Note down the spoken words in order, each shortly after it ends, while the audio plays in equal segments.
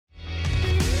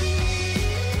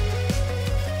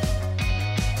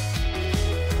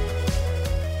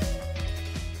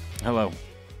Hello.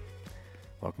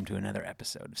 Welcome to another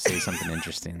episode of Say Something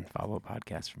Interesting, follow-up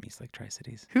podcast from East Lake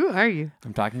Tri-Cities. Who are you?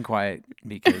 I'm talking quiet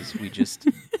because we just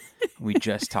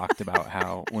talked about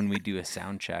how when we do a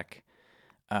sound check,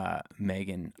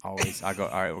 Megan always, I'll go,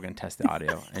 all right, we're going to test the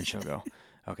audio. And she'll go,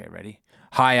 okay, ready?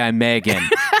 Hi, I'm Megan.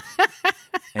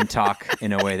 And talk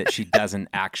in a way that she doesn't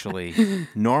actually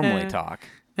normally talk.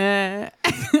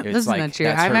 That's not true.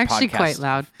 I'm actually quite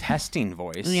loud. Testing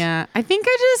voice. Yeah, I think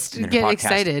I just get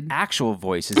excited. Actual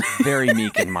voice is very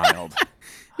meek and mild.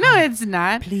 No, it's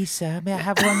not. Please, sir, may I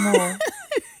have one more?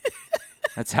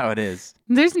 That's how it is.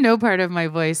 There's no part of my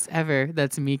voice ever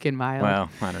that's meek and mild. Well,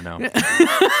 I don't know.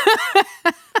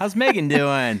 How's Megan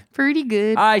doing? Pretty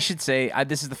good. I should say,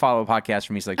 this is the follow-up podcast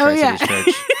from East Lake Tri-Cities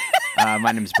Church.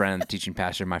 My name is Brent, I'm the teaching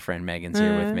pastor. My friend Megan's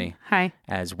here with me. Hi.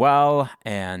 As well.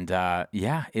 And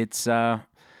it's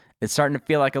starting to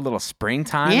feel like a little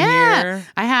springtime here.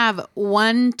 I have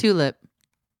one tulip.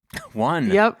 One?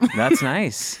 Yep. That's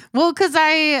nice. Well, because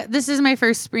this is my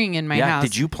first spring in my house.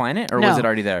 Did you plant it or No, was it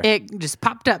already there? It just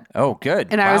popped up. Oh, good.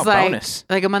 And I was like, bonus.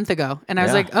 like a month ago. And I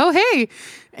was like, oh, hey.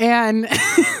 And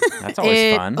that's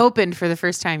always fun. It opened for the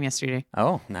first time yesterday.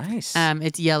 Oh, nice.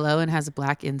 It's yellow and has a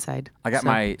black inside. I got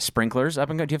my sprinklers up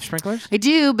and go. Do you have sprinklers? I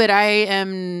do, but I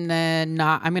am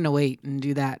not. I'm going to wait and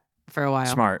do that for a while.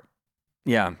 Smart.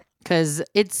 Yeah. Because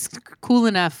it's cool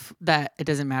enough that it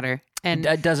doesn't matter. And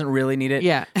it doesn't really need it.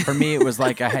 Yeah. For me, it was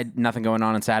like I had nothing going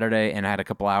on Saturday and I had a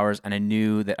couple hours and I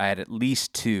knew that I had at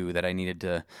least 2 that I needed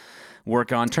to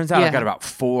work on. Turns out I've got about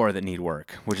 4 that need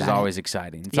work, which is always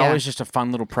exciting. It's always just a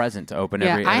fun little present to open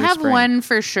every I have spring. one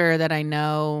for sure that I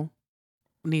know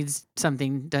needs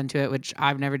something done to it, which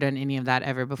I've never done any of that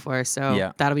ever before.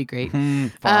 So that'll be great.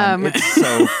 Fun. It's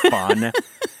so fun.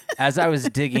 As I was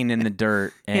digging in the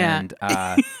dirt and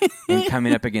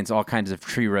coming up against all kinds of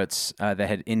tree roots that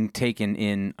had taken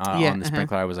in on the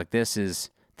sprinkler, I was like, this is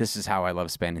how I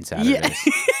love spending Saturdays.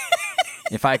 Yeah.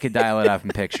 If I could dial it up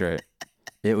and picture it,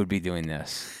 it would be doing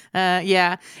this.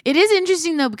 Yeah. It is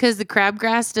interesting, though, because the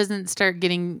crabgrass doesn't start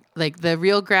getting, like, the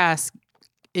real grass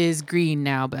is green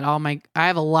now, but I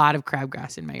have a lot of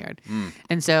crabgrass in my yard.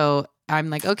 And so I'm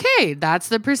like, okay, that's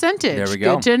the percentage. There we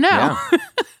go. Good to know. Yeah.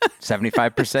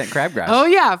 75% crabgrass. Oh,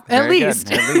 yeah, at Very least.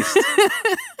 Good. At least.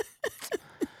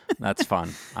 That's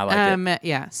fun. I like it.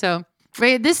 Yeah. So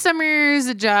this summer's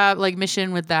a job, like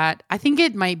mission with that. I think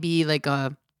it might be like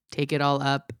a take it all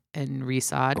up and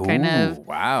resod kind of.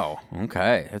 Wow.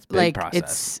 Okay. That's a big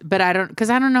process. But I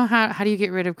don't know how do you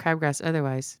get rid of crabgrass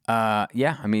otherwise?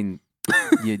 Yeah. I mean,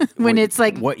 when it's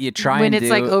like what you try when and it's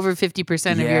do, like over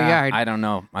 50% of your yard. I don't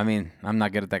know. I mean, I'm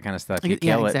not good at that kind of stuff. You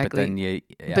kill it, but then you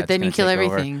kill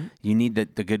everything. You need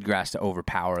the good grass to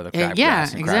overpower the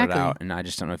crabgrass and crowd it out. And I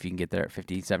just don't know if you can get there at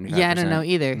 50, 75%. Yeah, I don't know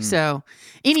either. So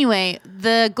anyway,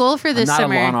 the goal for this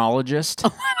summer. I'm not a lawn-ologist.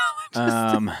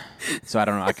 So I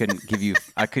don't know. I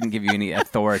couldn't give you any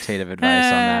authoritative advice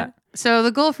on that. So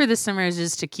the goal for this summer is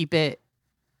just to keep it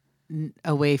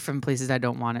away from places I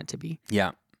don't want it to be.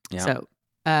 Yeah. Yeah. So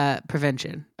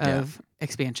prevention of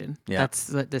expansion. Yeah. That's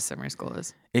what this summer's goal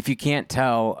is. If you can't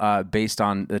tell, based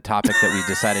on the topic that we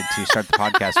decided to start the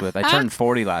podcast with, I turned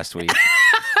 40 last week,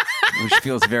 which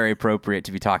feels very appropriate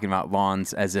to be talking about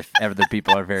lawns as if other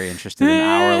people are very interested in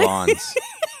our lawns.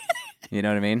 You know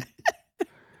what I mean?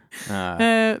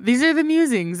 These are the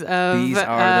musings of... These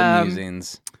are the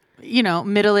musings. You know,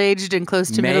 middle-aged and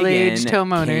close to middle-aged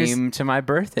homeowners. Came to my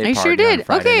birthday party. I sure did. On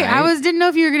Friday okay, night. didn't know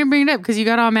if you were going to bring it up because you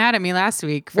got all mad at me last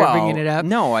week for bringing it up.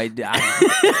 No, I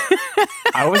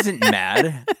wasn't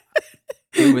mad.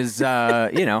 It was,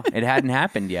 it hadn't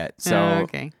happened yet. So,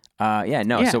 okay.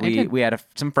 So we had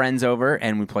some friends over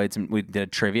and we did a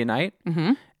trivia night.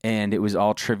 Mm-hmm. And it was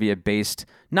all trivia based,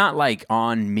 not like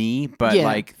on me, but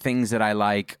like things that I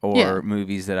like or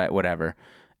movies that whatever.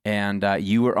 And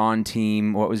you were on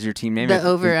team, what was your team name? The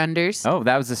Over-Unders. Oh,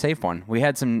 that was the safe one. We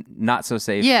had some not so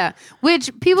safe. Yeah,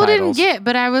 which people titles. didn't get,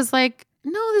 but I was like,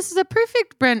 no, this is a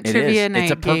perfect Brent trivia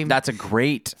night game. That's a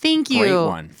great Thank you. Great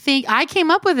one. I came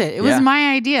up with it. It was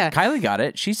my idea. Kylie got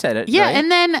it. She said it. Yeah,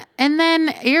 right? and then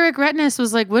Eric Retness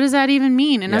was like, what does that even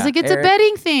mean? And I was like, it's Eric, a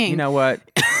betting thing. You know what?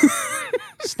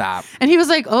 Stop. And he was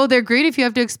like, oh, they're great if you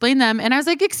have to explain them. And I was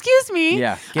like, excuse me.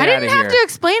 Yeah, I didn't have to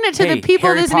explain it to the people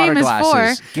Harry this Potter name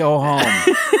glasses. is for. Go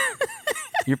home.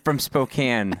 You're from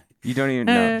Spokane. You don't even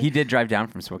know. He did drive down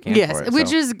from Spokane for it.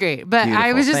 Which is great. But beautiful.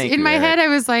 I was just, in my head, I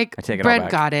was like,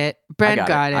 Brent got it. Brent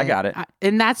got it. I got it.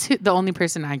 And that's the only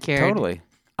person I cared. Totally.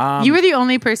 You were the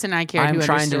only person I cared I'm who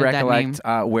trying to understood that name.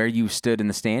 recollect where you stood in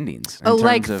the standings. Oh,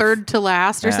 like third to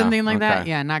last or something like that?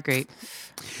 Yeah, not great.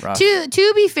 Rough.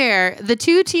 To be fair, the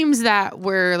two teams that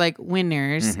were like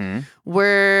winners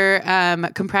were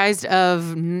comprised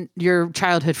of your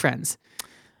childhood friends.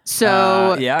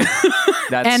 So yeah,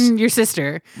 and your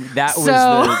sister. That was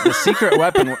the secret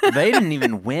weapon. They didn't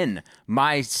even win.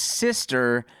 My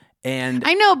sister and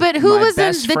I know, but who was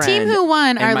in the team who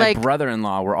won? And are my like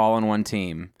brother-in-law were all on one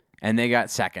team, and they got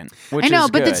second. Which I know,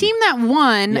 is but good. the team that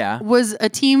won was a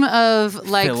team of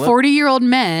like 40-year-old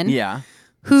men. Yeah.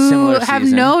 Who have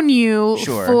known you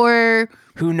for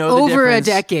who know over the a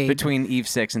decade between Eve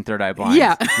 6 and Third Eye Blind.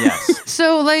 Yeah. Yes.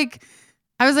 So like,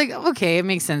 I was like, okay, it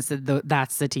makes sense that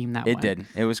that's the team that won. It did.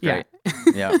 It was great.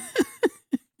 Yeah.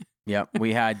 Yep.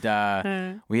 We had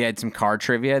some car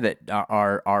trivia that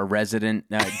our resident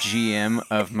GM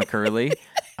of McCurley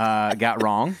got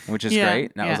wrong, which is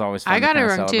great. That was always fun. I got it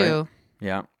wrong celebrate. too.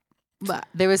 Yeah. But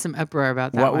there was some uproar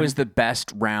about that. What was the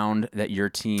best round that your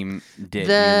team did?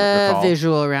 The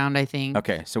visual round, I think.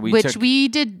 Okay, so we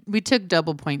took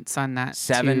double points on that.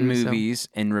 7 movies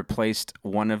and replaced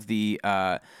one of the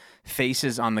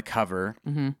faces on the cover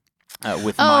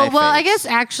with my face. I guess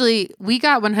actually we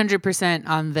got 100%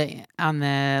 on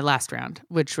the last round,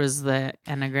 which was the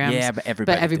anagrams. Yeah, but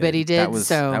everybody did.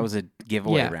 That was a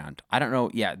giveaway round. I don't know.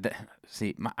 Yeah.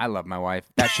 See, I love my wife.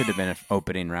 That should have been an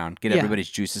opening round. Get everybody's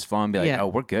juices flowing. Be like, oh,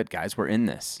 we're good, guys. We're in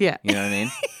this. Yeah. You know what I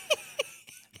mean?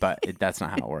 But that's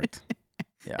not how it worked.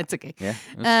 Yeah. It's okay. Yeah.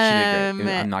 She did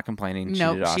great. I'm not complaining.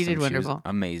 No, she did awesome. She did wonderful. She was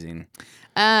amazing.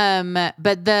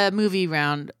 But the movie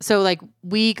round. So like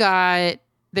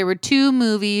there were 2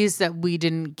 movies that we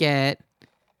didn't get,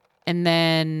 and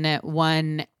then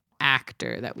 1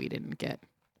 actor that we didn't get.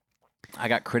 I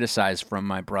got criticized from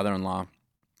my brother-in-law,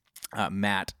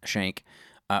 Matt Shank,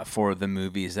 for the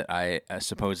movies that I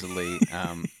supposedly.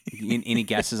 Any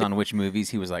guesses on which movies?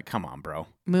 He was like, "Come on, bro."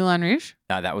 Moulin Rouge.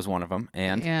 That was one of them,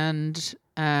 and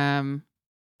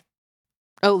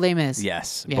Les Mis.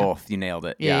 Yes, both. You nailed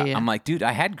it. Yeah. I'm like, dude,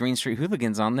 I had Green Street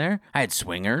Hooligans on there. I had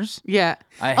Swingers. Yeah.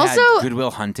 I had Good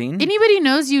Will Hunting. Anybody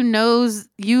knows you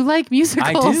like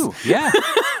musicals. I do. Yeah.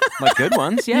 Like good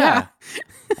ones. Yeah.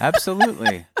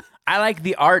 Absolutely. I like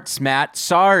the arts, Matt.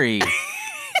 Sorry.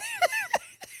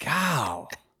 God.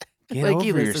 Get like over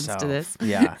he listens yourself. to this.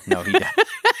 Yeah. No, he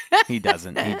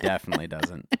doesn't. He definitely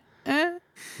doesn't.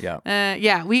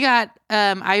 Yeah. We got.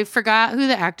 I forgot who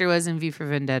the actor was in V for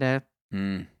Vendetta.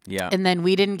 Yeah. And then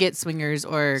we didn't get Swingers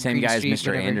or same Green guy Street, as Mr.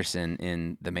 whatever. Anderson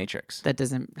in The Matrix. That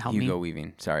doesn't help me. Hugo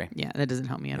Weaving. Sorry. Yeah, that doesn't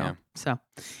help me at all. So,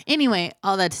 anyway,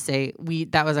 all that to say,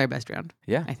 that was our best round.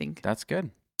 Yeah, I think that's good.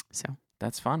 So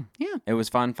that's fun. Yeah, it was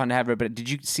fun to have it. But did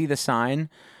you see the sign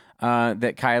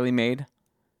that Kylie made?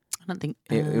 I don't think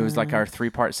it was like our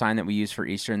 3-part sign that we used for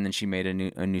Easter, and then she made a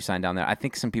new sign down there. I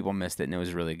think some people missed it, and it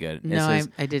was really good. No,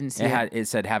 I didn't see it. It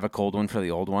said "Have a cold one" for the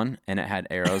old one, and it had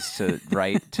arrows to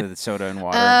right to the soda and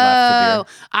water. Left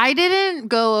to beer. I didn't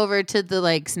go over to the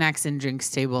like snacks and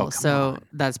drinks table, so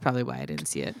that's probably why I didn't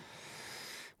see it.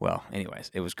 Well,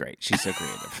 anyways, it was great. She's so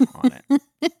creative on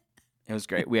it. It was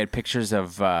great. We had pictures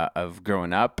of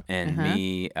growing up and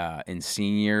me in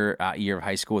senior year of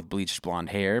high school with bleached blonde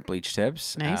hair, bleached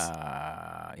tips. Nice.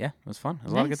 Yeah, it was fun. It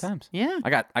was a lot of good times. Yeah. I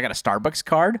got a Starbucks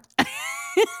card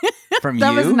from you.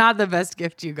 That was not the best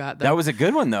gift you got, though. That was a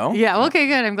good one, though. Yeah. Okay.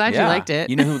 Good. I'm glad you liked it.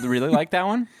 You know who really liked that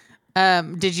one?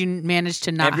 Did you manage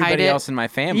to not hide it? Everybody else in my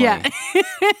family. Yeah.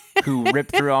 Who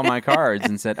ripped through all my cards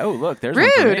and said, "Oh, look, there's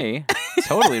one for me."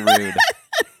 Totally rude.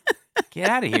 Get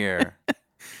out of here.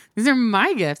 These are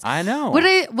my gifts. I know.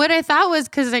 What I thought was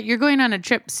because you're going on a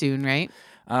trip soon, right?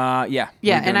 Yeah.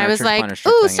 Yeah, and I was like,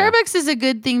 "Ooh, Starbucks is a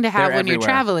good thing to have when you're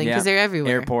traveling because they're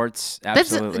everywhere." Airports,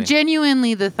 absolutely. That's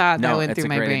genuinely the thought that went through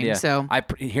my brain. Idea. So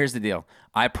here's the deal.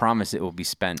 I promise it will be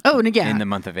spent. In the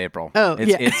month of April.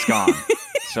 It's gone.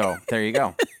 So there you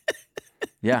go.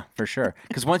 Yeah, for sure.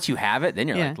 Because once you have it, then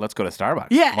you're like, let's go to Starbucks.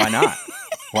 Yeah. Why not?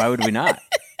 Why would we not?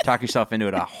 Talk yourself into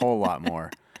it a whole lot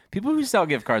more. People who sell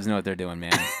gift cards know what they're doing,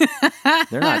 man.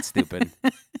 They're not stupid.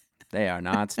 They are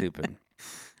not stupid.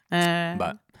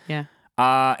 But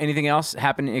yeah. Anything else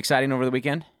happened exciting over the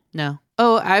weekend? No.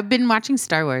 Oh, I've been watching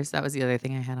Star Wars. That was the other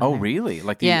thing I had on there. Really?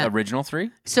 Like the original 3?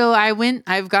 So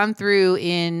I've gone through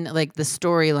in like the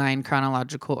storyline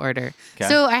chronological order. Okay.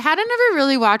 So I hadn't ever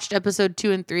really watched episode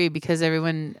 2 and 3 because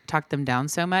everyone talked them down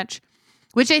so much,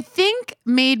 which I think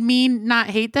made me not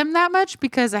hate them that much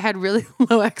because I had really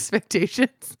low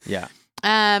expectations. Yeah.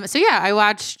 So yeah, I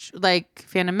watched like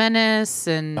Phantom Menace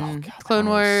and Clone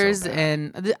Wars,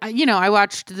 and I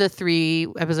watched the 3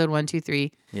 episode 1, 2,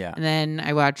 3. Yeah. And then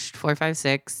I watched 4, 5,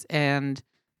 6, and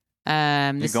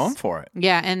You're going for it.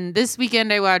 Yeah, and this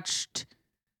weekend I watched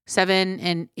 7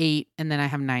 and 8, and then I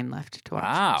have 9 left to watch.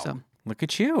 Wow. So look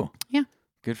at you. Yeah.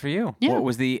 Good for you. Yeah. What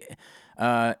was the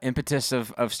impetus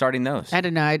of starting those? I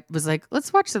don't know. I was like,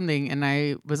 let's watch something. And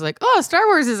I was like, oh, Star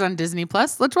Wars is on Disney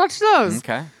Plus. Let's watch those.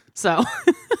 Okay. So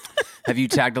have you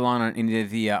tagged along on any of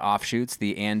the offshoots,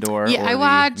 the Andor or I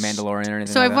watched, the Mandalorian or anything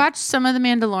so like I've that? watched some of the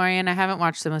Mandalorian. I haven't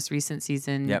watched the most recent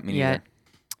season Me yet. neither.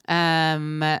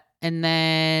 And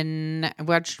then I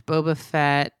watched Boba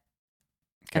Fett.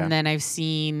 Okay. And then I've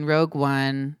seen Rogue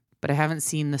One, but I haven't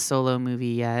seen the Solo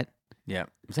movie yet. Yeah.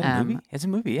 Is that a movie? It's a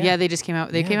movie, yeah. Yeah, they just came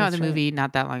out. They came out with a right. movie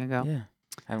not that long ago. Yeah.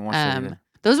 I haven't watched that either.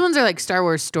 Those ones are like Star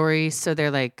Wars stories, so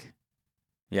they're like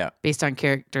based on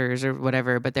characters or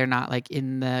whatever, but they're not like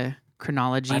in the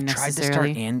chronology I've necessarily. tried to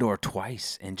start Andor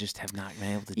twice and just have not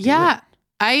been able to do it.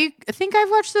 I think I've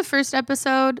watched the first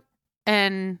episode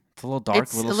and it's a little dark,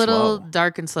 it's a little little slow.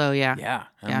 dark and slow, yeah. Yeah.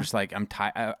 I'm just like, I'm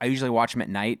tired. I usually watch them at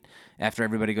night after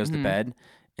everybody goes to bed.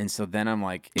 And so then I'm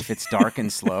like, if it's dark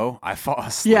and slow, I fall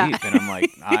asleep. Yeah. And I'm like,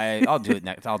 I'll do it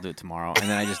next. I'll do it tomorrow. And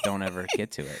then I just don't ever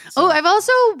get to it. So. Oh, I've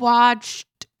also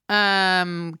watched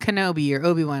Kenobi or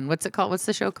Obi-Wan. What's it called? What's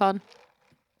the show called?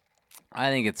 I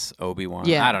think it's Obi-Wan.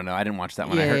 Yeah. I don't know. I didn't watch that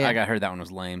one. Yeah, I heard that one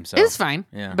was lame. So it's fine.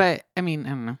 Yeah. But I mean, I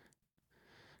don't know.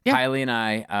 Yeah. Kylie and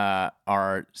I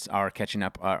are catching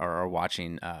up or are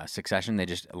watching Succession. They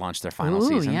just launched their final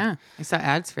season. Yeah. I saw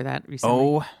ads for that recently.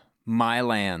 Oh my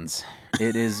lands.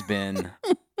 It has been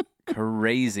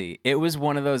crazy. It was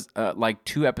one of those, like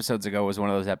 2 episodes ago was one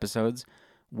of those episodes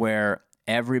where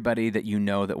everybody that you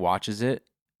know that watches it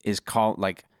is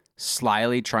like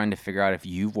slyly trying to figure out if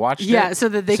you've watched it. Yeah, so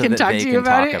that they can talk to you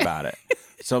about it.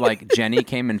 So like Jenny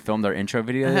came and filmed our intro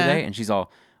video the other day and she's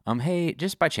all, hey,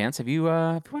 just by chance, have you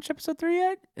watched episode 3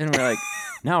 yet? And we're like,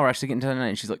 no, we're actually getting to the night.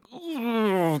 And she's like,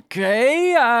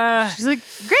 okay. She's like,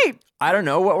 great. I don't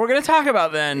know what we're going to talk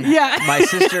about then. Yeah. My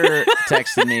sister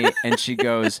texted me and she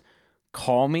goes,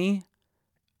 call me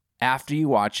after you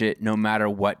watch it, no matter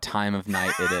what time of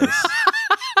night it is.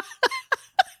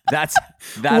 That's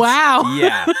wow.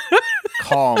 Yeah.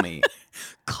 Call me.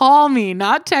 Call me,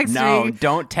 not text me. No,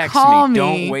 don't text Call me. me.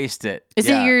 Don't waste it. Is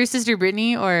it your sister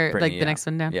Brittany or Brittany, like the next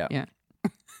one down? Yeah.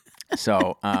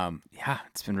 So, yeah,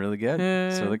 it's been really good.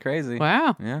 It's really crazy.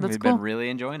 Wow. Yeah, that's we've cool. been really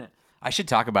enjoying it. I should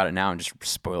talk about it now and just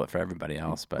spoil it for everybody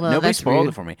else, but Well, nobody that's spoiled rude.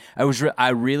 it for me. I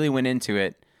really went into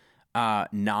it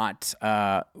not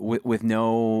with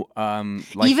no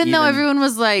like even though everyone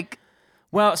was like,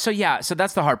 well, so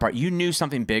that's the hard part. You knew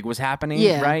something big was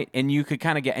happening, right? And you could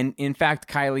kind of get, and in fact,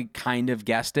 Kylie kind of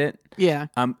guessed it. Yeah.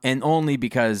 And only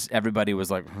because everybody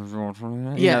was like, you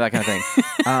know, that kind of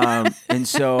thing. And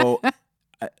so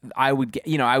I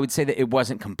would say that it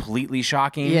wasn't completely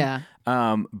shocking. Yeah.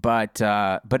 But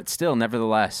still,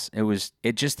 nevertheless,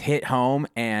 it just hit home,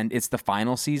 and it's the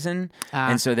final season,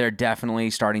 and so they're definitely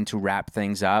starting to wrap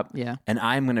things up. Yeah. And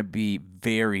I'm gonna be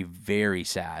very, very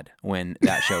sad when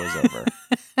that show is over.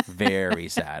 Very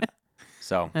sad.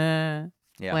 So yeah.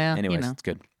 well, anyways, it's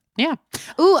good. Yeah.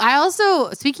 Ooh, I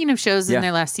also, speaking of shows in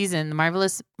their last season, the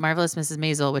Marvelous Mrs.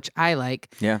 Maisel, which I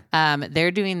like. Yeah.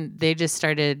 They just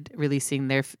started releasing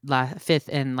their 5th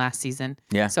and last season.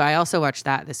 Yeah. So I also watched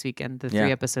that this weekend, the 3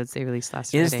 episodes they released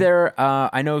last Friday. Is there,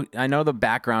 I know the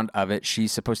background of it.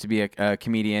 She's supposed to be a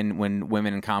comedian when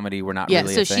women in comedy were not really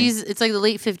a thing. It's like the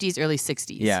late 50s, early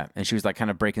 60s. Yeah. And she was like kind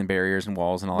of breaking barriers and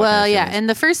walls and all well, that kind of yeah. And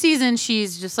the first season,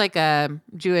 she's just like a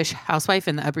Jewish housewife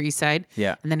in the Upper East Side.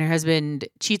 Yeah. And then her husband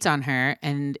cheats on her,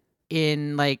 and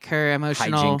in like her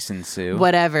emotional hijinks ensue.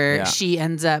 Whatever, she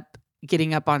ends up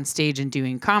getting up on stage and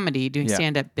doing comedy, doing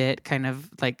stand-up bit, kind of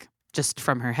like just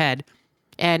from her head.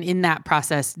 And in that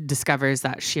process discovers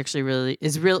that she actually really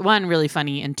is really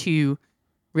funny, and 2,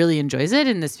 really enjoys it,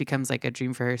 and this becomes like a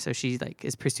dream for her. So she like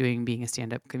is pursuing being a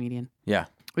stand-up comedian. Yeah.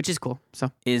 Which is cool.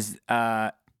 So is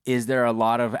there a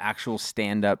lot of actual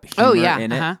stand-up humor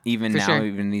in it, even now, sure.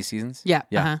 even in these seasons? Yeah.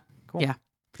 Yeah. Cool. Yeah.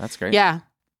 That's great. Yeah.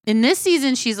 In this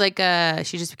season, she's like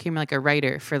she just became like a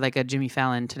writer for like a Jimmy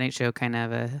Fallon Tonight Show kind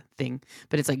of a thing,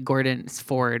 but it's like Gordon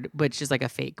Ford, which is like a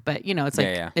fake. But you know, it's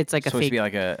like it's like so a fake. To be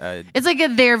like a it's like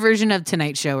their version of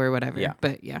Tonight Show or whatever. Yeah.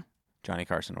 But yeah. Johnny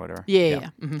Carson or whatever.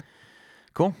 Yeah. Mm-hmm.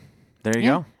 Cool. There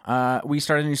you go. We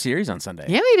started a new series on Sunday.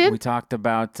 Yeah, we did. We talked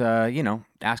about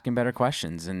asking better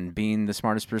questions and being the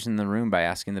smartest person in the room by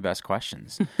asking the best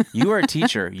questions. You are a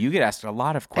teacher. You get asked a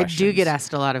lot of questions. I do get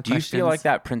asked a lot of questions. Do you feel like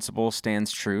that principle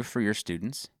stands true for your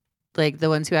students? Like the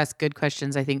ones who ask good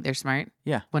questions, I think they're smart?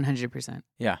 Yeah. 100%.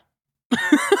 Yeah.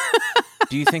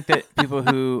 Do you think that people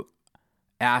who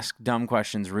ask dumb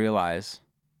questions realize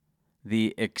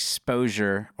the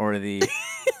exposure or the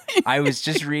I was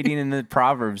just reading in the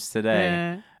Proverbs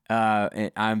today.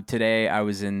 Today I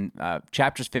was in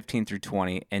chapters 15 through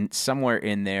 20, and somewhere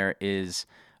in there is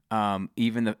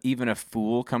even a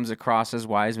fool comes across as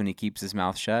wise when he keeps his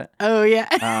mouth shut. Oh yeah.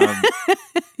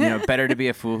 Better to be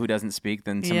a fool who doesn't speak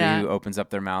than somebody who opens up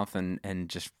their mouth and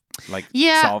just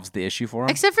solves the issue for them.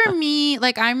 Except for me,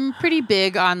 like I'm pretty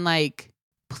big on like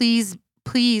please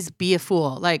be a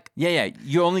fool. Like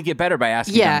you only get better by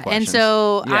asking dumb questions. And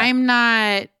so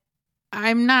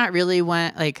I'm not really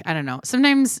one, like, I don't know.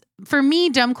 Sometimes for me,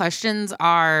 dumb questions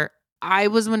are, I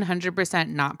was 100%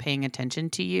 not paying attention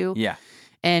to you. Yeah.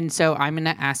 And so I'm going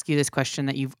to ask you this question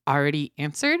that you've already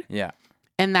answered. Yeah.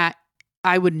 And that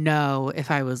I would know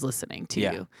if I was listening to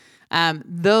you.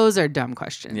 Those are dumb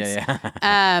questions.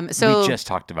 Yeah. So we just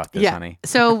talked about this, honey.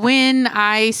 So when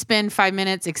I spend 5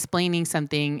 minutes explaining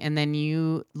something and then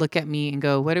you look at me and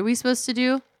go, what are we supposed to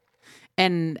do?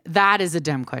 And that is a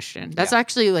dumb question. That's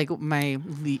actually like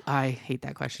I hate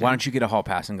that question. Why don't you get a hall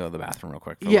pass and go to the bathroom real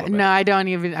quick? No, I don't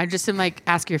even. I just am like,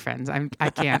 ask your friends. I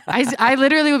can't. I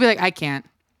literally will be like, I can't.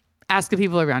 Ask the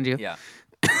people around you. Yeah.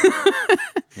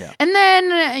 Yeah. And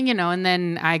then, and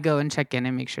then I go and check in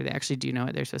and make sure they actually do know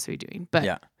what they're supposed to be doing.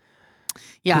 But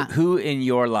yeah. Who in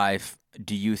your life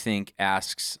do you think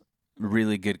asks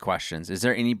really good questions? Is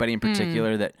there anybody in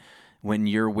particular that when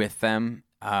you're with them,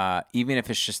 even if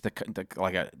it's just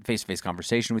like a face-to-face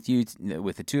conversation with you,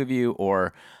 with the two of you,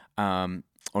 or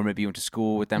maybe you went to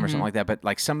school with them or something like that, but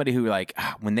like somebody who like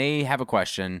when they have a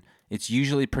question, it's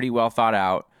usually pretty well thought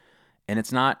out, and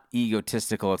it's not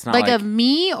egotistical. It's not like of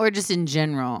me or just in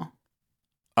general.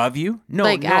 Of you? No,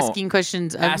 asking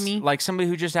questions of me, like somebody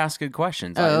who just asks good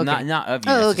questions. Oh, okay. Not of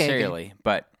you necessarily,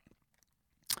 but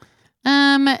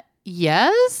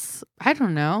yes. I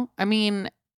don't know. I mean,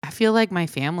 I feel like my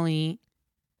family.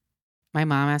 My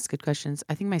mom asks good questions.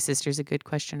 I think my sister's a good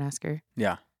question asker.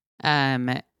 Yeah.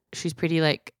 She's pretty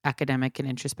like academic and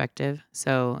introspective,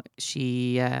 so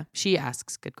she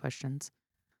asks good questions.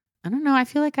 I don't know. I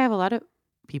feel like I have a lot of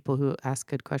people who ask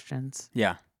good questions.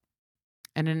 Yeah.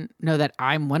 I didn't know that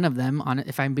I'm one of them.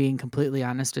 If I'm being completely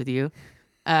honest with you,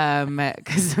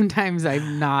 because sometimes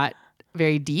I'm not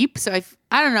very deep. So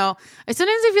I don't know.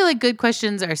 Sometimes I feel like good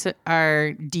questions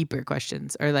are deeper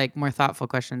questions or like more thoughtful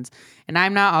questions. And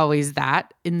I'm not always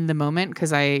that in the moment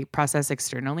because I process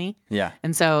externally. Yeah.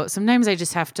 And so sometimes I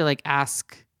just have to like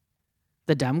ask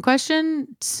the dumb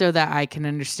question so that I can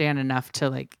understand enough to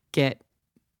like get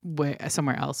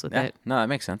somewhere else with it. No, that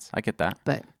makes sense. I get that.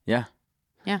 But yeah.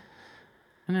 I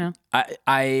don't know.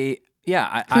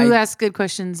 Who asks good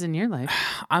questions in your life?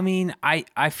 I mean,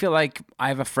 I feel like I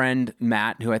have a friend,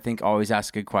 Matt, who I think always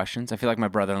asks good questions. I feel like my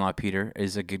brother-in-law, Peter,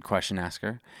 is a good question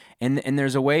asker. And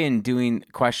there's a way in doing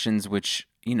questions which,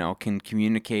 can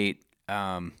communicate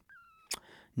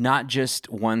not just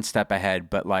one step ahead,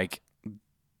 but like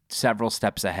several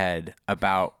steps ahead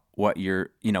about what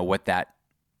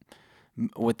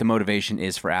what the motivation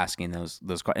is for asking those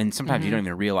questions. And sometimes you don't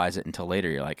even realize it until later.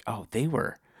 You're like, oh, they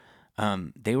were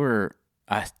 2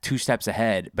 steps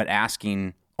ahead, but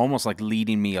asking, almost like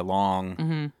leading me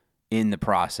along in the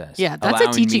process. Yeah, that's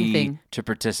a teaching thing. To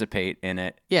participate in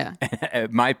it. Yeah.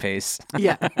 At my pace.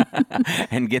 Yeah.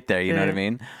 And get there, you know what I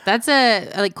mean? That's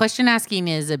question asking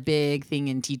is a big thing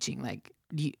in teaching. Like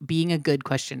being a good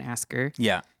question asker.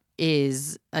 Yeah.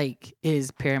 Is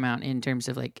paramount in terms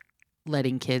of like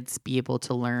letting kids be able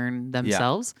to learn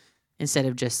themselves instead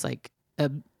of just like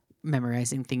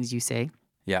memorizing things you say.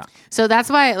 Yeah. So that's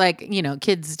why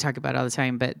kids talk about it all the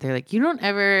time, but they're like, you don't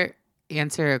ever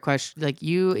answer a question. Like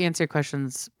you answer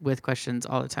questions with questions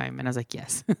all the time. And I was like,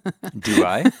 yes. Do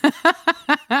I?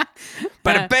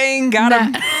 Bada bang, got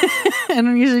him. I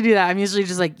don't usually do that. I'm usually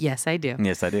just like, yes, I do.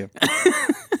 Yes, I do.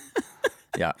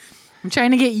 Yeah. I'm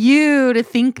trying to get you to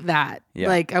think that. Yeah.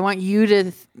 Like, I want you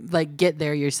to get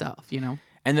there yourself,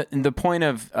 And the point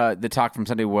of the talk from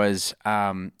Sunday was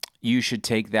you should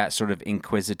take that sort of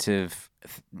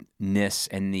inquisitiveness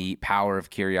and the power of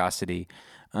curiosity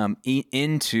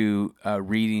into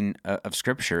reading of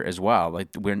Scripture as well. Like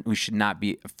we should not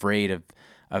be afraid of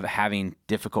having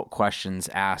difficult questions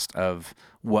asked of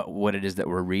what it is that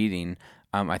we're reading.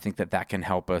 I think that can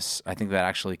help us. I think that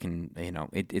actually can,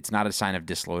 it's not a sign of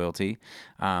disloyalty.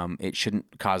 It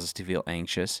shouldn't cause us to feel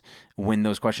anxious when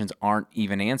those questions aren't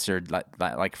even answered,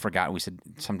 like forgotten. We said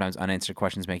sometimes unanswered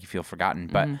questions make you feel forgotten,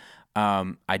 but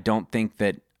I don't think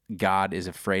that God is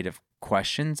afraid of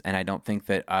questions, and I don't think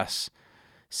that us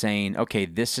saying, okay,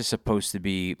 this is supposed to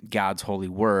be God's holy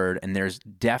word, and there's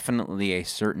definitely a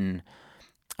certain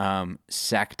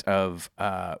sect of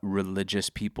religious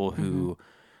people who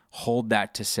hold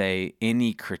that to say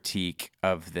any critique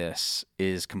of this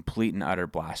is complete and utter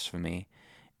blasphemy.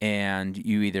 And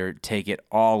you either take it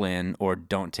all in or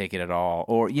don't take it at all,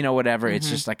 or, whatever. It's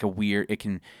just like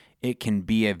it can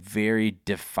be a very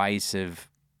divisive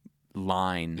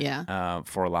line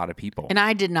for a lot of people. And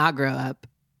I did not grow up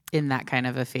in that kind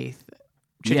of a faith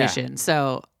tradition.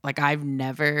 So like I've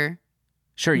never...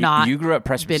 Sure, you grew up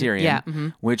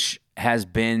Presbyterian, which has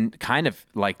been kind of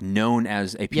like known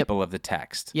as a people of the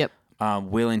text. Yep.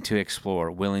 Willing to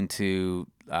explore, willing to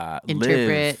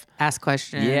interpret, ask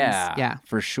questions. Yeah,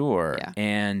 for sure. Yeah.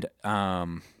 And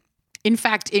in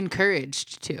fact,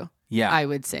 encouraged to. Yeah, I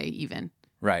would say even.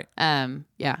 Right.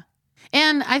 Yeah.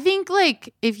 And I think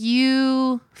like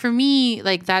for me,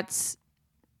 like that's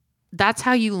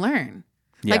how you learn.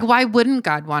 Yeah. Like, why wouldn't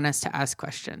God want us to ask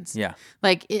questions? Yeah.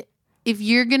 Like if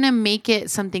you're going to make it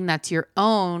something that's your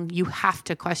own, you have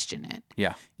to question it.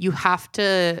 Yeah. You have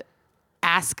to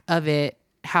ask of it,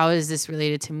 how is this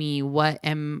related to me? What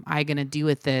am I going to do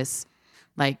with this?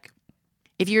 Like,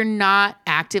 if you're not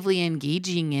actively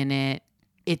engaging in it,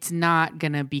 it's not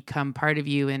going to become part of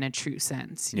you in a true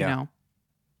sense, you know?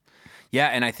 Yeah,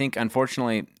 and I think,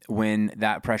 unfortunately, when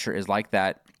that pressure is like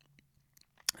that,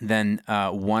 then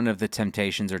one of the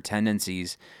temptations or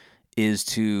tendencies is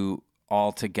to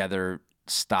altogether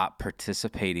stop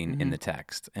participating in the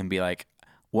text and be like,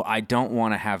 well, I don't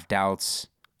want to have doubts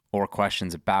or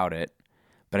questions about it,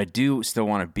 but I do still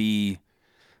want to be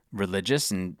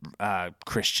religious and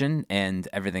Christian and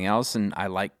everything else, and I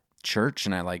like church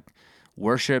and I like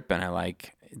worship and I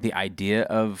like the idea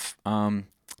of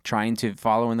trying to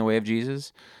follow in the way of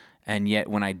Jesus. And yet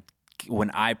when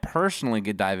I personally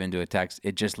could dive into a text,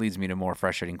 it just leads me to more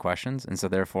frustrating questions, and so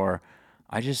therefore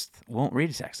I just won't read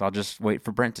a text. I'll just wait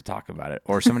for Brent to talk about it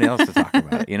or somebody else to talk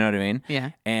about it. You know what I mean?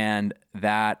 Yeah. And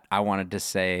that I wanted to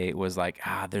say was like,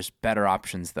 there's better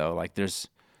options though. Like there's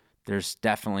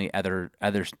definitely other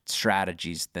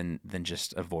strategies than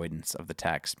just avoidance of the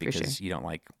text, because you don't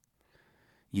like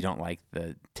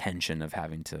the tension of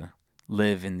having to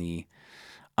live in the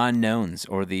unknowns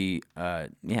or the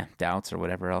doubts or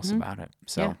whatever else about it.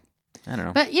 So I don't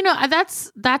know. But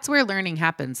that's where learning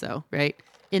happens though, right?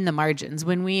 In the margins,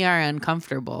 when we are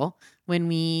uncomfortable, when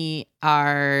we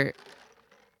are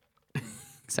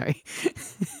sorry.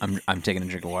 I'm taking a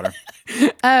drink of water.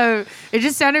 It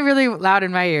just sounded really loud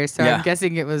in my ears, so I'm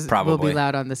guessing it will be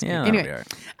loud on the screen. Yeah, anyway.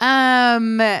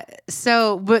 But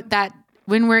that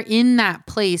when we're in that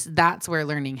place, that's where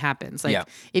learning happens. Like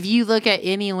if you look at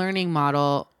any learning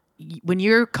model, when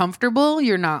you're comfortable,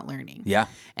 you're not learning. Yeah.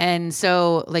 And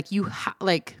so like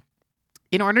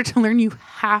in order to learn, you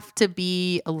have to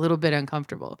be a little bit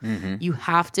uncomfortable. Mm-hmm. You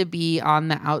have to be on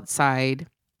the outside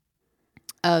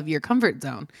of your comfort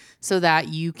zone so that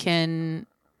you can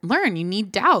learn. You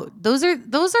need doubt. Those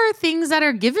are things that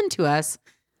are given to us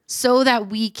so that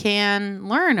we can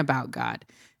learn about God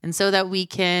and so that we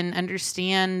can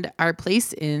understand our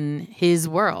place in his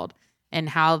world and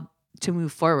how to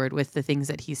move forward with the things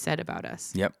that he said about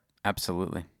us. Yep,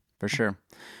 absolutely. For sure.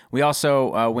 We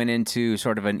also went into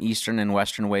sort of an Eastern and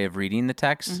Western way of reading the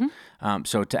text. Mm-hmm.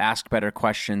 So to ask better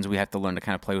questions, we have to learn to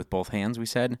kind of play with both hands, we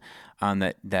said,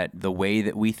 that the way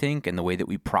that we think and the way that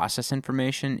we process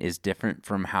information is different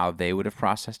from how they would have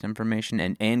processed information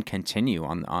and continue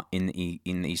in the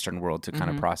Eastern world to kind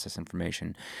of process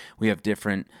information. We have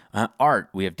different art.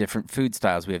 We have different food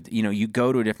styles. We have, you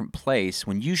go to a different place.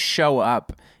 When you show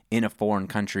up in a foreign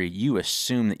country, you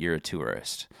assume that you're a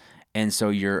tourist. And so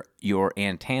your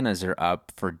antennas are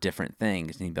up for different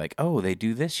things. And you'd be like, oh, they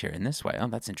do this here in this way. Oh,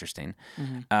 that's interesting.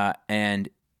 Mm-hmm. And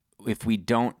if we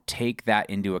don't take that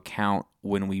into account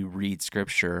when we read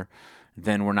scripture,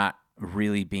 then we're not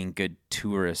really being good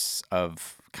tourists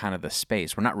of kind of the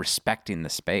space. We're not respecting the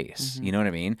space. Mm-hmm. You know what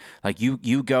I mean? Like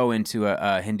you go into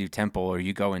a Hindu temple or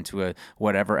you go into a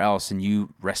whatever else and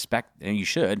you respect, and you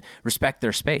should respect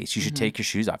their space. You should take your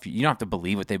shoes off. You don't have to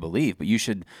believe what they believe, but you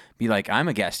should be like, I'm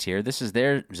a guest here. This is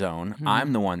their zone. Mm-hmm.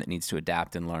 I'm the one that needs to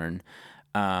adapt and learn.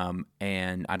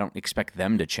 And I don't expect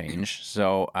them to change.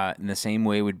 So, in the same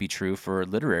way would be true for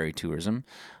literary tourism,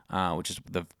 which is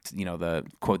the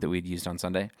quote that we'd used on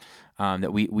Sunday.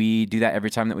 That we do that every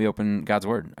time that we open God's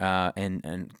Word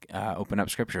and open up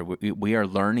Scripture. We are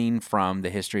learning from the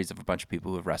histories of a bunch of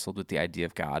people who have wrestled with the idea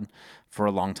of God for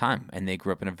a long time, and they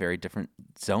grew up in a very different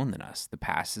zone than us. The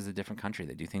past is a different country;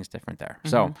 they do things different there. Mm-hmm.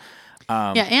 So,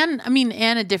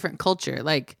 and a different culture.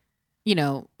 Like,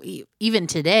 even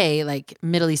today, like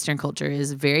Middle Eastern culture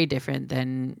is very different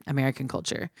than American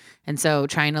culture, and so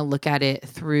trying to look at it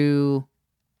through.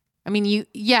 I mean,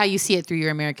 you see it through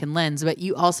your American lens, but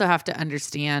you also have to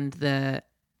understand the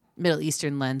Middle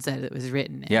Eastern lens that it was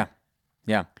written in. Yeah.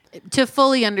 Yeah. To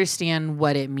fully understand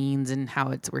what it means and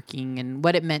how it's working and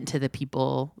what it meant to the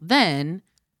people then,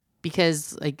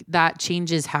 because like that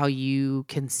changes how you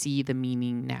can see the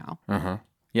meaning now. Uh-huh.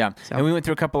 Yeah. So. And we went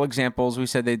through a couple examples. We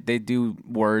said they do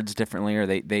words differently, or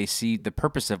they see the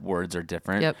purpose of words are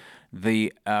different. Yep.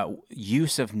 The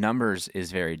use of numbers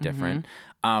is very different.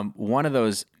 One of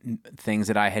those things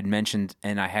that I had mentioned,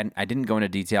 and I didn't go into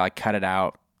detail. I cut it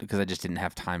out because I just didn't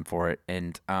have time for it.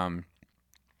 And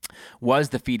was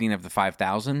the feeding of the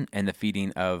 5,000 and the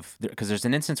feeding of, because there's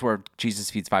an instance where Jesus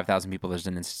feeds 5,000 people. There's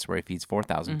an instance where he feeds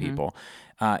 4,000 people.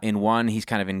 In one, he's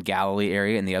kind of in Galilee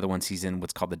area, and the other ones he's in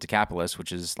what's called the Decapolis,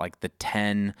 which is like the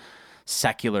 10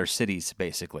 secular cities,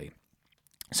 basically.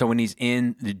 So when he's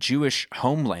in the Jewish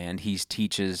homeland, he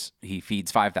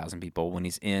feeds 5,000 people. When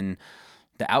he's in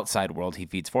the outside world, he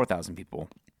feeds 4,000 people.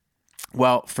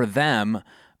 Well, for them,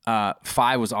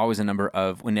 5 was always a number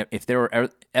of, if there were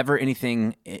ever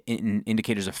anything in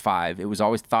indicators of 5, it was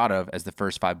always thought of as the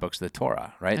first 5 books of the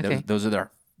Torah, right? Okay. Those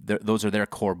are their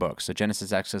core books. So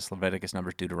Genesis, Exodus, Leviticus,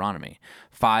 Numbers, Deuteronomy.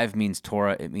 5 means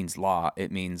Torah. It means law.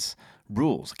 It means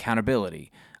rules,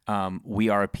 accountability. We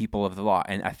are a people of the law.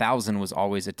 And 1,000 was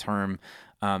always a term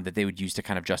that they would use to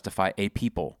kind of justify a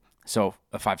people. So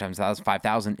 5 times 1,000,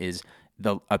 5,000 is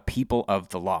a people of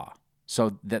the law.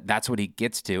 So that's what he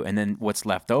gets to. And then what's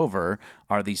left over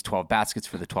are these 12 baskets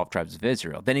for the 12 tribes of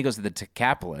Israel. Then he goes to the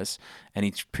Decapolis, and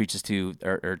he preaches to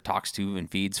or talks to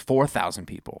and feeds 4,000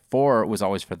 people. 4 was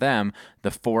always for them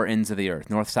the 4 ends of the earth,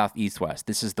 north, south, east, west.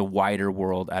 This is the wider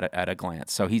world at a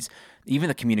glance. So he's even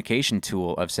the communication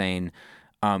tool of saying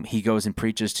he goes and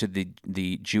preaches to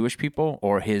the Jewish people,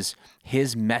 or his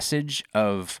message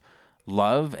of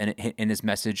love and his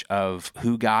message of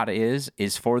who God is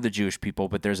for the Jewish people,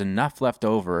 but there's enough left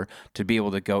over to be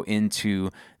able to go into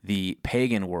the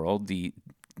pagan world, the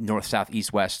north, south,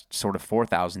 east, west sort of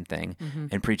 4,000 thing,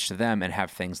 and preach to them and have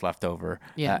things left over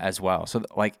as well. So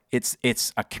like it's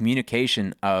a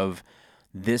communication of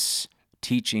this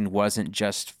teaching wasn't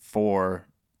just for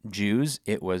Jews,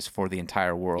 it was for the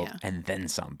entire world and then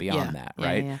some beyond that,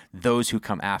 right? Yeah. Those who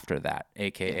come after that,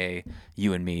 aka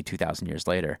you and me 2,000 years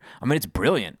later. I mean, it's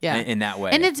brilliant in that way.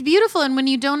 And it's beautiful. And when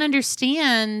you don't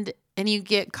understand and you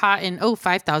get caught in,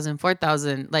 5,000,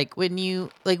 4,000, like when you,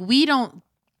 like we don't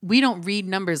read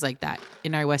numbers like that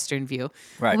in our Western view,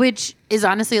 right? Which is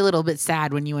honestly a little bit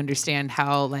sad when you understand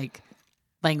how like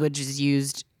language is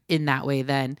used in that way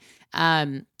then.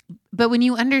 But when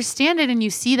you understand it and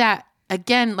you see that,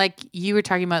 again, like you were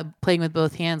talking about playing with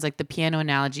both hands, like the piano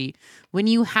analogy, when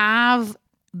you have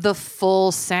the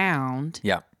full sound,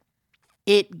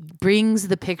 it brings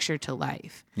the picture to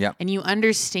life. And you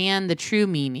understand the true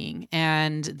meaning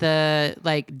and the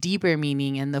like deeper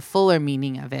meaning and the fuller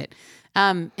meaning of it.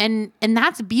 And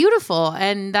that's beautiful.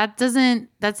 And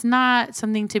that's not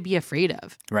something to be afraid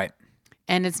of. Right.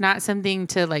 And it's not something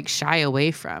to like shy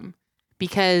away from,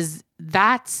 because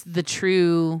that's the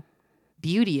true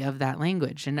beauty of that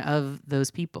language and of those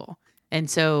people. And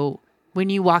so when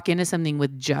you walk into something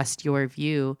with just your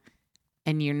view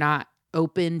and you're not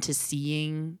open to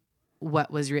seeing what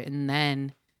was written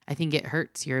then, I think it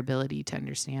hurts your ability to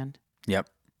understand. Yep.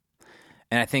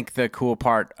 And I think the cool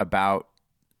part about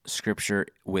Scripture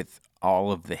with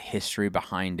all of the history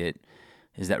behind it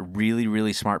is that really,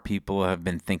 really smart people have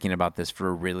been thinking about this for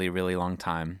a really, really long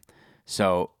time.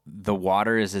 So the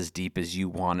water is as deep as you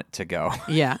want it to go.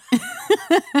 Yeah.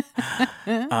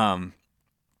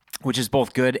 Which is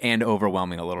both good and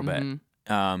overwhelming a little bit.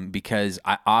 Because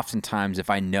I oftentimes, if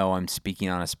I know I'm speaking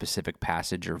on a specific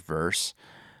passage or verse,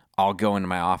 I'll go into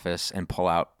my office and pull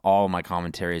out all my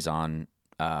commentaries on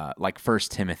like 1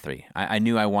 Timothy. I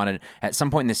knew I wanted, at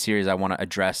some point in this series, I want to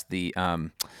address the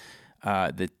 1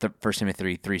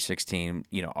 Timothy 3:16,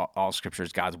 all Scripture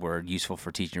is God's word, useful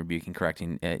for teaching, rebuking,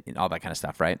 correcting, and all that kind of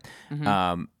stuff, right?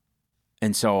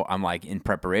 And so I'm like, in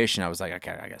preparation, I was like,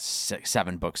 okay, I got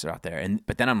 7 books out there,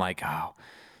 but then I'm like,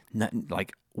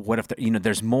 what if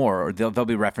there's more? Or they'll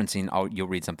be referencing, you'll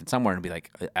read something somewhere and be like,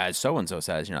 as so and so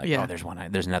says, and you're like,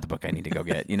 there's another book I need to go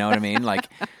get. You know what I mean? Like,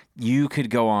 you could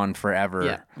go on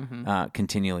forever,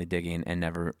 continually digging and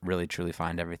never really truly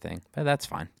find everything. But that's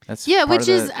fine. That's part of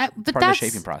the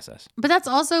shaping process. But that's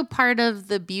also part of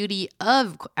the beauty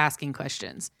of asking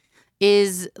questions.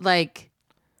 Is like,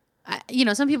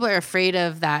 some people are afraid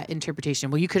of that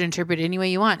interpretation. Well, you could interpret it any way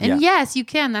you want, and yes, you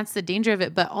can. That's the danger of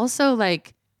it. But also,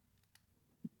 like,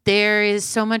 there is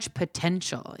so much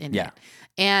potential in it.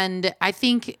 And I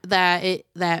think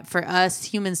that for us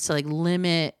humans to like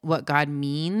limit what God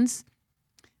means,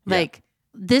 like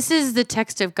this is the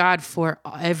text of God for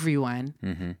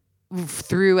everyone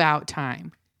throughout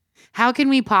time. how can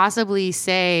we possibly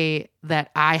say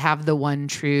that I have the one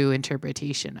true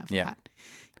interpretation of that?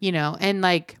 You know, and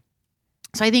like,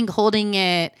 so I think holding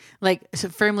it like so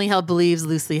firmly held believes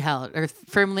loosely held, or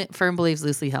firm believes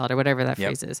loosely held, or whatever that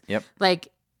phrase is. Like,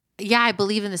 yeah, I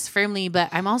believe in this firmly, but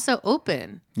I'm also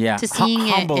open to seeing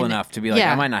it. Humble enough to be like,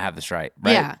 I might not have this right?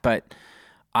 Yeah. But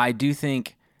I do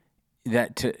think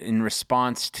that in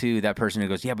response to that person who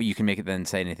goes, yeah, but you can make it then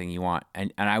say anything you want.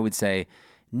 And I would say,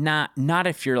 not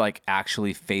if you're like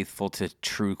actually faithful to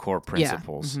true core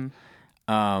principles.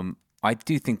 I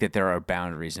do think that there are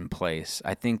boundaries in place.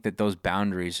 I think that those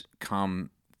boundaries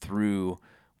come through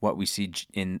what we see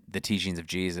in the teachings of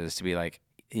Jesus to be like,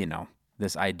 you know,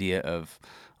 this idea of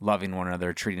loving one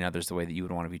another, treating others the way that you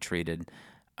would want to be treated.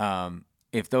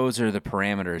 If those are the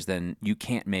parameters, then you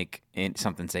can't make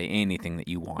something say anything that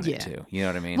you want it to. You know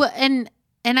what I mean? Well, and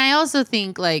I also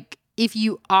think like if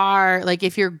you are like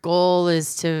if your goal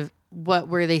is to what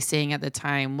were they saying at the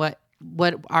time? What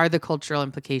are the cultural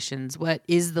implications? What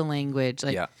is the language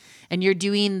like? And you're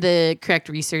doing the correct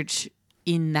research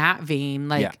in that vein.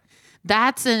 Like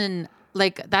that's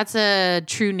a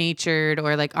true natured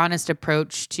or like honest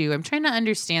approach to. I'm trying to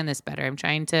understand this better. I'm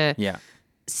trying to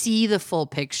see the full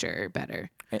picture better.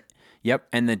 Yep.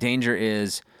 And the danger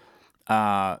is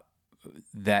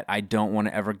that I don't want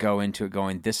to ever go into it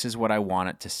going, this is what I want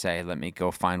it to say. Let me go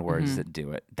find words that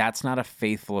do it. That's not a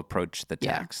faithful approach to the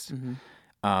text.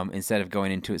 Instead of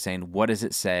going into it saying, what does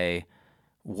it say?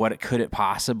 Could it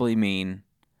possibly mean?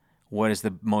 What's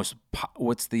the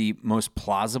most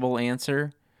plausible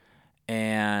answer?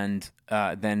 And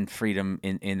then freedom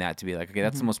in that to be like, okay,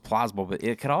 that's the most plausible, but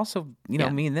it could also,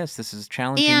 mean this. This is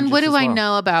challenging. And what do I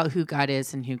know about who God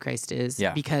is and who Christ is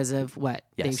because of what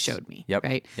they've showed me,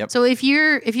 right? So if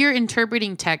you're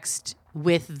interpreting text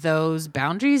with those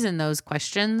boundaries and those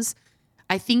questions,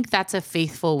 I think that's a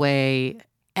faithful way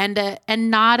and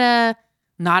not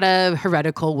a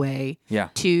heretical way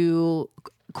to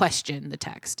question the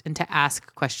text and to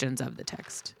ask questions of the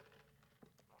text.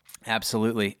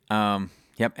 Absolutely.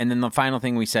 Yep. And then the final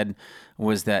thing we said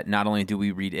was that not only do we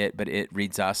read it, but it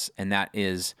reads us. And that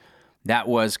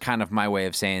was kind of my way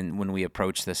of saying when we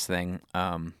approach this thing,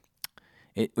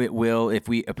 it will, if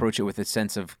we approach it with a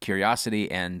sense of curiosity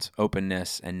and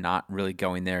openness and not really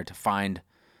going there to find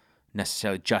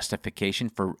necessarily justification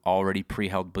for already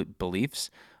pre-held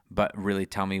beliefs, but really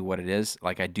tell me what it is.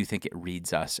 Like, I do think it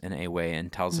reads us in a way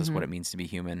and tells us what it means to be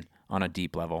human on a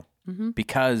deep level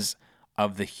because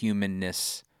of the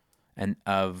humanness and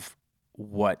of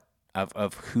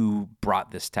who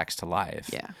brought this text to life.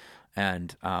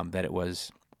 And that it was,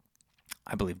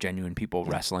 I believe, genuine people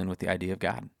wrestling with the idea of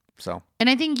God. So, and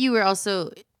I think you were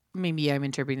also, maybe I'm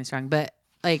interpreting this wrong, but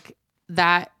like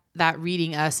that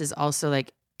reading us is also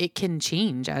like, it can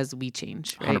change as we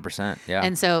change, right? 100%, yeah.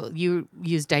 And so you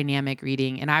use dynamic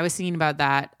reading, and I was thinking about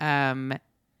that.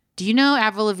 Do you know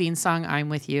Avril Lavigne's song "I'm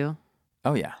With You"?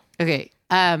 Oh yeah. Okay.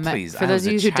 Please, for those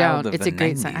of you who don't, it's a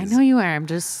great song. I know you are. I'm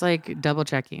just like double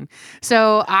checking.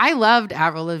 So I loved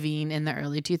Avril Lavigne in the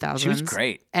early 2000s. She was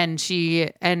great, and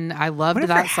I loved that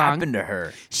song. What happened to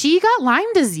her? She got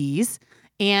Lyme disease.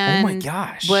 And oh my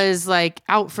gosh, was like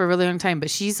out for a really long time,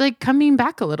 but she's like coming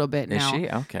back a little bit now. Is she?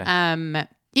 Okay.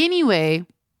 Anyway,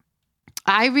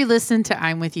 I re-listened to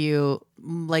 "I'm With You"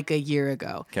 like a year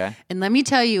ago. Okay. And let me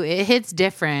tell you, it hits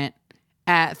different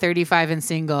at 35 and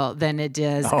single than it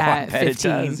does at 15. It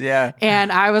does, yeah.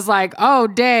 And I was like, oh,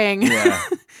 dang. Yeah.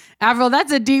 Avril,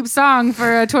 that's a deep song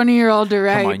for a 20-year-old to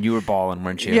write. Come on, you were balling,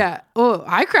 weren't you? Yeah. Oh,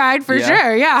 I cried for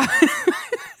sure. Yeah.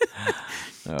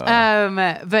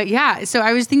 But yeah, so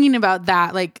I was thinking about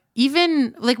that, like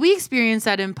even like we experience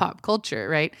that in pop culture,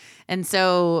 right? And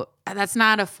so that's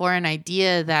not a foreign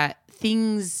idea that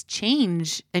things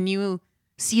change and you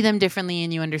see them differently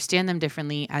and you understand them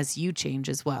differently as you change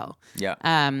as well. Yeah.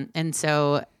 And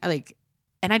so like,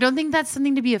 and I don't think that's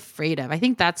something to be afraid of. I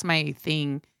think that's my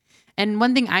thing. And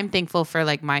one thing I'm thankful for,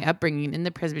 like my upbringing in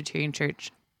the Presbyterian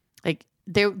church, like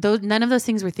none of those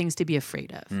things were things to be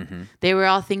afraid of. Mm-hmm. They were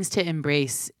all things to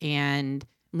embrace and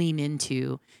lean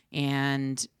into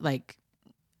and like,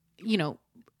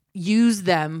 use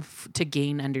them to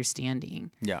gain understanding.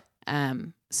 Yeah.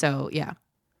 So yeah,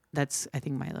 that's, I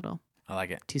think, my little I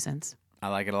like it. 2 cents. I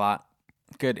like it a lot.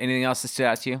 Good. Anything else to stood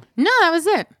out to you? No, that was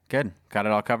it. Good. Got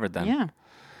it all covered then. Yeah.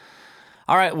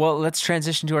 All right. Well, let's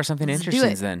transition to our something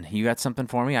interesting then. You got something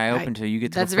for me? I opened to you.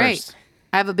 Get to That's go first. Right.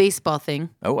 I have a baseball thing.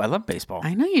 Oh, I love baseball.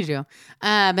 I know you do.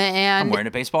 And I'm wearing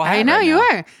a baseball hat. I know right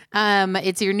you now. are.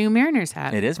 It's your new Mariners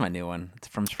hat. It is my new one. It's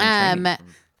from spring training.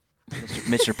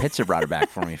 Mr. Pitzer brought it back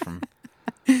for me from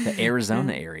the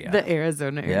Arizona area. The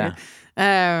Arizona area.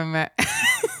 Yeah.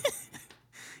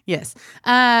 Yes.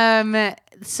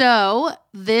 So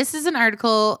this is an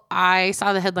article. I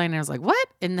saw the headline and I was like, what?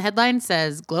 And the headline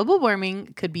says global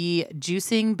warming could be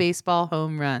juicing baseball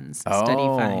home runs. Study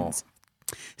finds.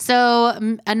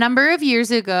 So a number of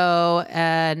years ago,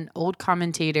 an old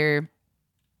commentator,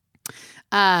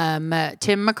 Tim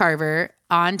McCarver,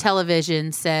 on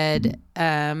television said,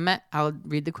 I'll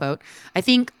read the quote. I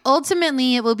think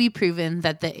ultimately it will be proven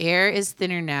that the air is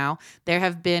thinner now. There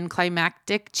have been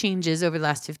climatic changes over the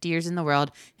last 50 years in the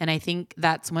world, and I think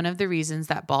that's one of the reasons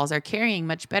that balls are carrying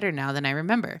much better now than I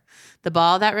remember. The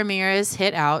ball that Ramirez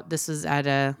hit out, this was at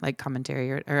a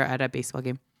commentary or at a baseball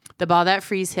game. The ball that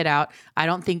Freese hit out, I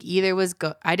didn't think either was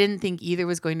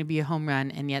going to be a home run,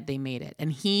 and yet they made it.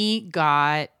 And he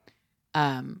got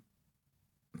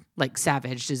like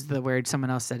savaged is the word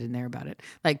someone else said in there about it.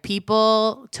 Like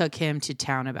people took him to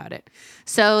town about it.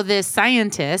 So this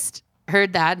scientist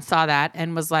heard that and saw that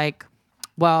and was like,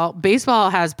 well, baseball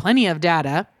has plenty of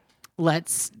data.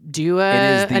 Let's do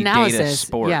a analysis. Data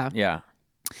sport. Yeah.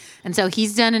 And so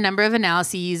he's done a number of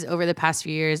analyses over the past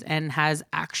few years and has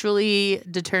actually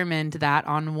determined that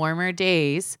on warmer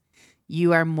days,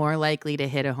 you are more likely to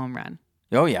hit a home run.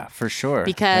 Oh, yeah, for sure.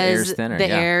 Because the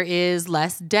air is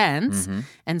less dense. Mm-hmm.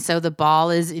 And so the ball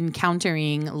is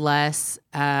encountering less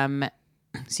particles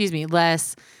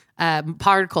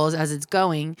as it's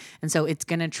going. And so it's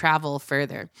going to travel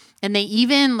further. And they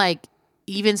even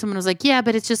someone was like, yeah,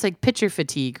 but it's just like pitcher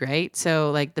fatigue, right?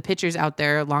 So like the pitcher's out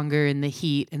there longer in the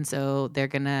heat. And so they're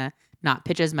going to not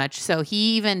pitch as much. So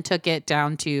he even took it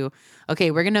down to, okay,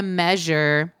 we're going to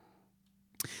measure...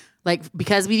 Like,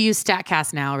 because we use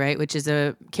StatCast now, right, which is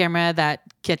a camera that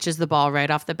catches the ball right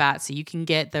off the bat, so you can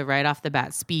get the right off the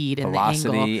bat speed and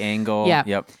velocity, the angle. Yeah.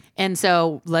 Yep. And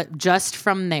so just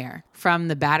from there, from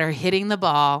the batter hitting the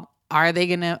ball, are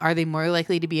they more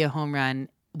likely to be a home run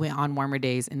on warmer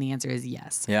days? And the answer is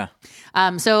yes. Yeah.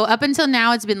 So up until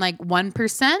now, it's been like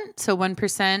 1%. So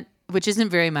 1%, which isn't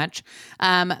very much,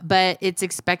 but it's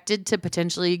expected to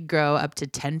potentially grow up to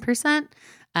 10%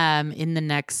 in the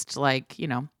next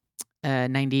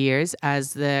 90 years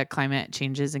as the climate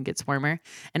changes and gets warmer.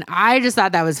 And I just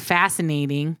thought that was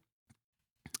fascinating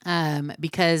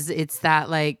because it's that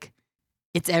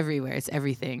it's everywhere. It's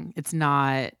everything. It's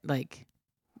not like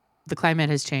the climate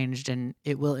has changed and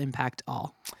it will impact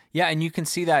all. Yeah, and you can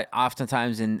see that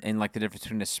oftentimes in like the difference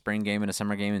between a spring game and a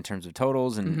summer game in terms of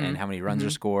totals and, Mm-hmm. and how many runs Mm-hmm.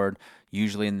 are scored.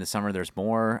 Usually in the summer there's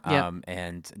more, Yep.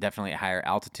 and definitely at higher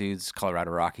altitudes.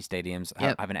 Colorado Rocky stadiums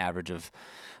Yep. have an average of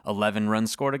 11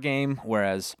 runs scored a game,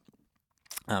 whereas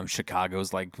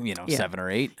Chicago's 7 or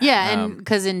 8. Yeah, and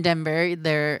because in Denver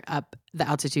they're up the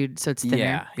altitude, so it's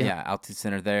thinner. Yeah, altitude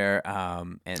center there.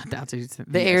 And the altitude,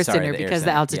 the air is thinner because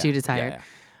the altitude is higher. Yeah.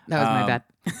 That was my bad.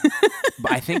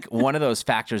 But I think one of those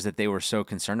factors that they were so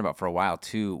concerned about for a while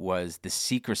too was the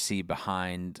secrecy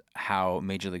behind how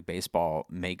Major League Baseball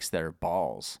makes their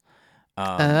balls.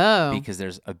 Because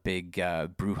there's a big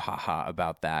brouhaha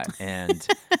about that, and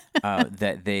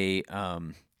that they.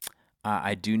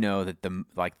 I do know that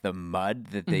the mud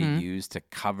that they Mm-hmm. use to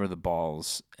cover the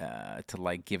balls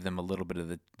to give them a little bit of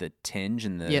the tinge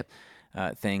and the. Yep.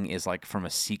 Thing is from a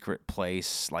secret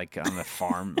place, on a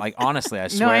farm. Honestly, I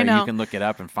swear you can look it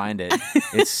up and find it.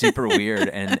 It's super weird,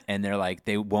 and they're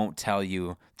they won't tell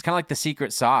you. It's kind of like the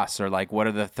secret sauce, or what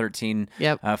are the 13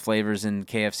 flavors in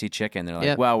KFC chicken?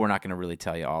 They're well, we're not going to really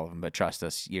tell you all of them, but trust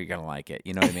us, you're going to like it.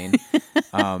 You know what I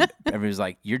mean? Everybody's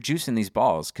like, you're juicing these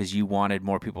balls because you wanted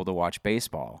more people to watch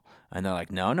baseball. And they're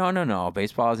like, no,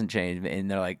 baseball hasn't changed.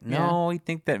 And they're like, no, we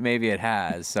think that maybe it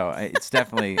has. So it's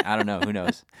definitely, I don't know, who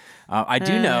knows? I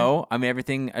do know,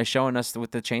 everything is showing us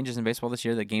with the changes in baseball this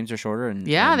year that games are shorter and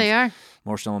they are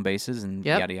more stolen bases and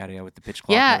yada yada with the pitch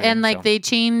clock. Yeah, and they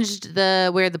changed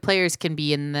where the players can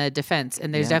be in the defense,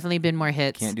 and there's definitely been more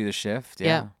hits. Can't do the shift.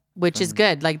 Yeah. Which is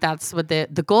good. That's what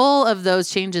the goal of those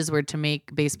changes were, to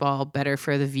make baseball better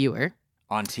for the viewer.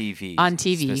 On TV.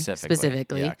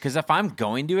 Specifically. Yeah, because if I'm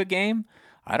going to a game,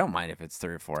 I don't mind if it's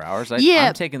 3 or 4 hours.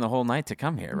 I'm taking the whole night to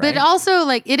come here, right? But also,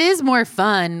 it is more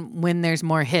fun when there's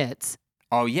more hits.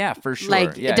 Oh, yeah, for sure.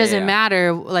 It doesn't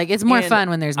matter. It's more fun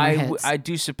when there's more hits. I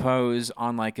do suppose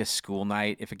on a school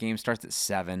night, if a game starts at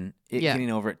 7,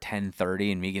 getting over at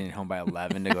 10:30 and me getting home by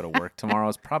 11 to go to work tomorrow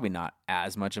is probably not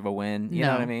as much of a win. You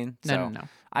know what I mean? No.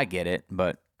 I get it,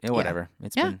 but whatever.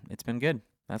 Yeah. It's been good.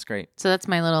 That's great. So that's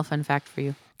my little fun fact for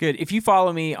you. Good. If you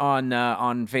follow me on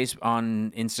Facebook,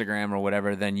 on Instagram or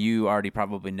whatever, then you already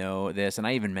probably know this, and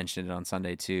I even mentioned it on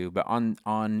Sunday too. But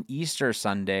on Easter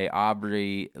Sunday,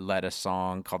 Aubrey led a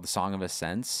song called "The Song of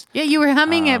Ascents." Yeah, you were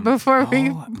humming it before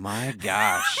we. Oh my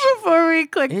gosh! Before we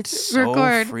clicked it's so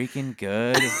record. freaking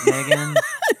good, Megan.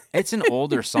 It's an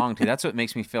older song too. That's what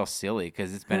makes me feel silly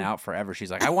because it's been out forever.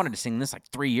 She's like, I wanted to sing this like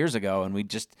 3 years ago, and we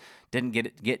just didn't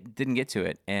get to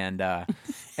it. And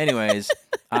anyways,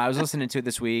 I was listening to it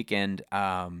this week, and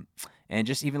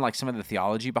just even like some of the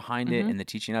theology behind it and the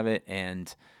teaching of it,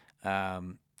 and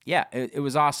yeah, it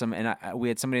was awesome. And we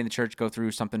had somebody in the church go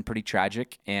through something pretty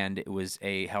tragic, and it was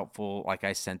a helpful. Like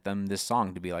I sent them this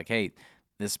song to be like, hey,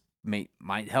 this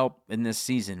might help in this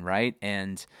season, right?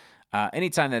 And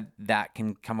anytime that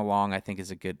can come along, I think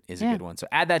is a good one. So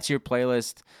add that to your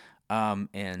playlist. And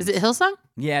is it Hillsong?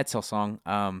 Yeah, it's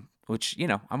Hillsong. Which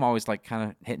I'm always like kind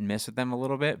of hit and miss with them a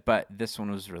little bit, but this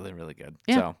one was really, really good.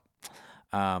 Yeah.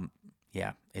 So,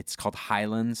 yeah, it's called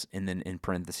Highlands, and then in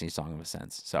parentheses, Song of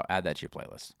Ascents. So add that to your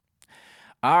playlist.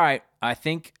 All right, I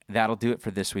think that'll do it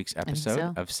for this week's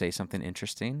episode of Say Something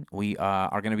Interesting. We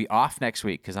are going to be off next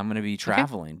week because I'm going to be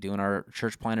traveling, doing our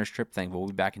church planners trip thing. But we'll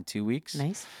be back in 2 weeks.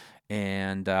 Nice.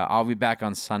 And I'll be back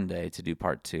on Sunday to do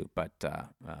part 2. But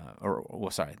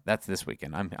sorry, that's this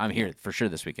weekend. I'm here for sure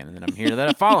this weekend, and then I'm here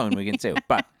the following weekend too.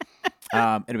 But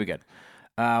it'll be good.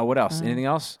 What else? Anything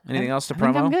else? Anything else to promo?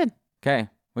 I think I'm good. Okay,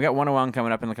 we got 101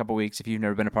 coming up in a couple weeks. If you've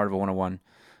never been a part of a 101,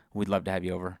 we'd love to have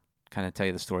you over. Kind of tell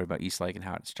you the story about Eastlake and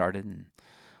how it started and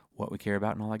what we care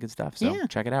about and all that good stuff. So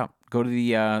check it out. Go to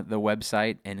the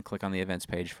website and click on the events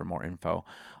page for more info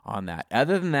on that.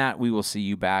 Other than that, we will see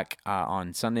you back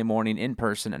on Sunday morning in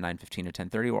person at 9:15 or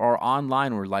 10:30, or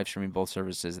online. We're live streaming both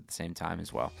services at the same time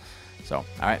as well. So, all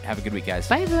right, have a good week, guys.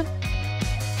 Bye, everyone.